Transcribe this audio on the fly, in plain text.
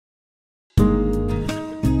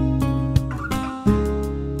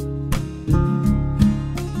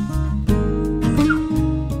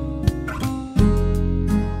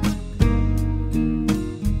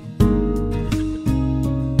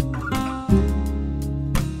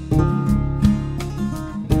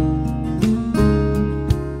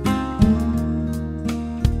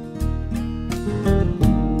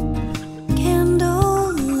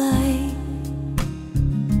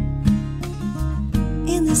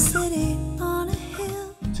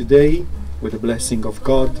Today, with the blessing of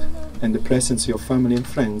God and the presence of your family and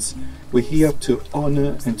friends, we're here to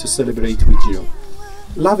honor and to celebrate with you.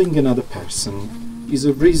 Loving another person is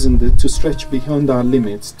a reason to stretch beyond our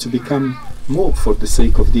limits, to become more for the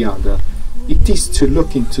sake of the other. It is to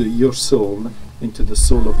look into your soul, into the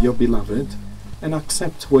soul of your beloved, and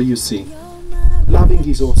accept what you see. Loving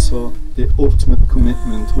is also the ultimate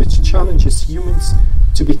commitment which challenges humans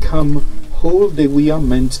to become whole that we are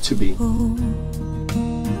meant to be.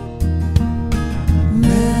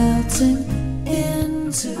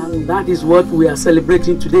 And that is what we are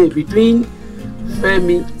celebrating today between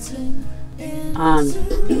Femi and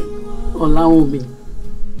Olaomi.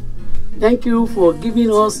 Thank you for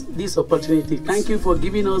giving us this opportunity. Thank you for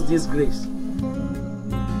giving us this grace.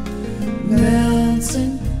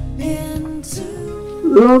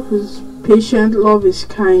 Love is patient, love is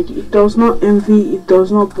kind. It does not envy, it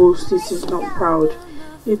does not boast, it is not proud.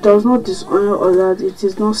 It does not dishonor others, it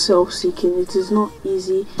is not self-seeking, it is not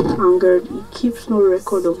easy angered, it keeps no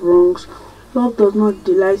record of wrongs. Love does not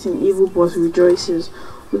delight in evil but rejoices.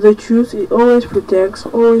 With the truth, it always protects,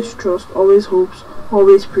 always trusts, always hopes,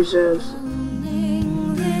 always preserves.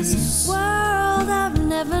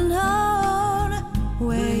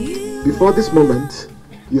 Before this moment,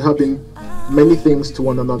 you have been many things to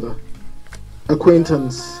one another.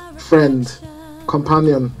 Acquaintance, friend,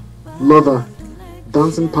 companion, lover,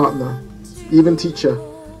 dancing partner, even teacher.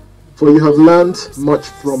 For you have learned much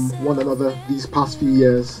from one another these past few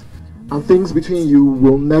years, and things between you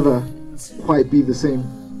will never quite be the same.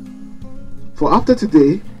 For after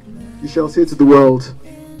today, you shall say to the world,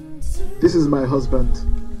 "This is my husband,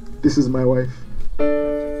 this is my wife."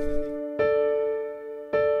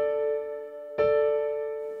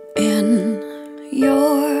 In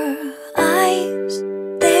your eyes,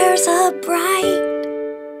 there's a bright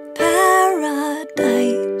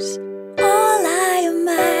paradise. All I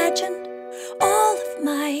imagined, all of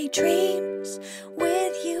my dreams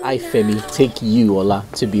with you. I, Femi, take you, Ola,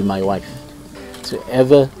 to be my wife.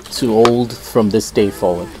 Too old from this day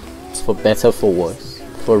forward. For better, for worse.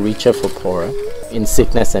 For richer, for poorer. In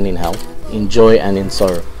sickness and in health. In joy and in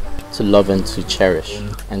sorrow. To love and to cherish.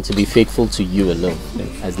 And to be faithful to you alone.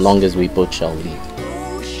 As long as we both shall live.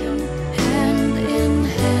 Hand in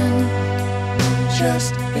hand,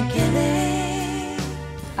 just beginning.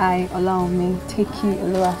 I, Olaomi, take you,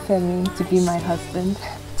 Oluwafemi, to be my husband,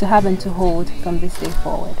 to have and to hold from this day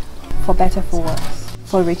forward, for better, for worse,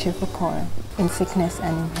 for richer, for poorer, in sickness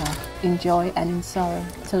and in health, in joy and in sorrow,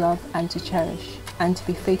 to love and to cherish, and to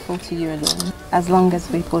be faithful to you alone, as long as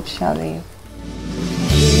we both shall live.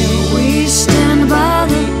 Here we stand by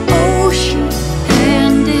the ocean,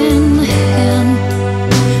 hand in hand,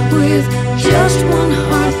 with just one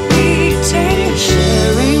heart beating,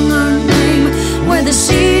 sharing our name, where the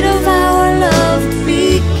seed of our love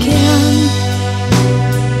began.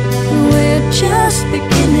 We're just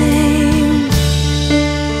beginning.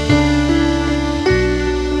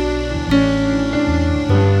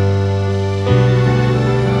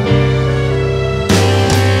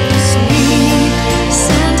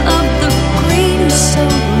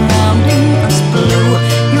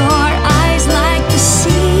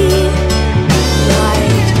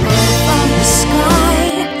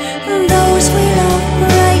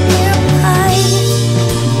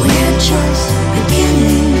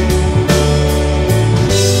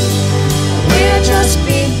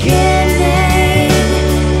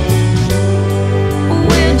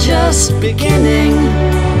 Beginning,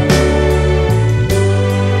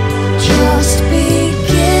 just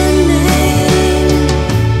beginning.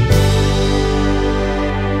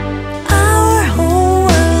 Our whole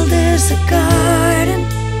world is a garden,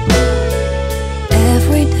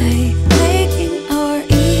 every day making our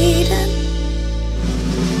Eden.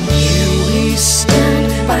 Here we stand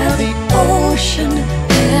by the ocean,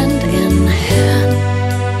 hand in hand,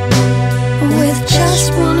 with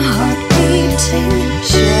just one heart beating,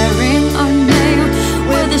 sharing our name,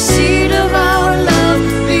 where the seed of our love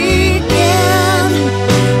began.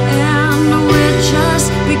 And we're just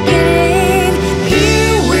beginning.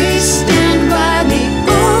 Here we stand by the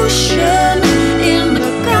ocean, in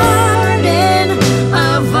the garden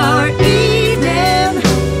of our Eden.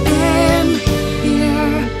 And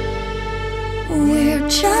here we're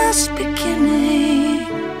just beginning.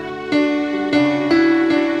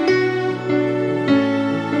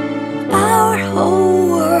 Our whole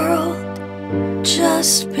world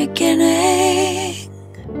just beginning.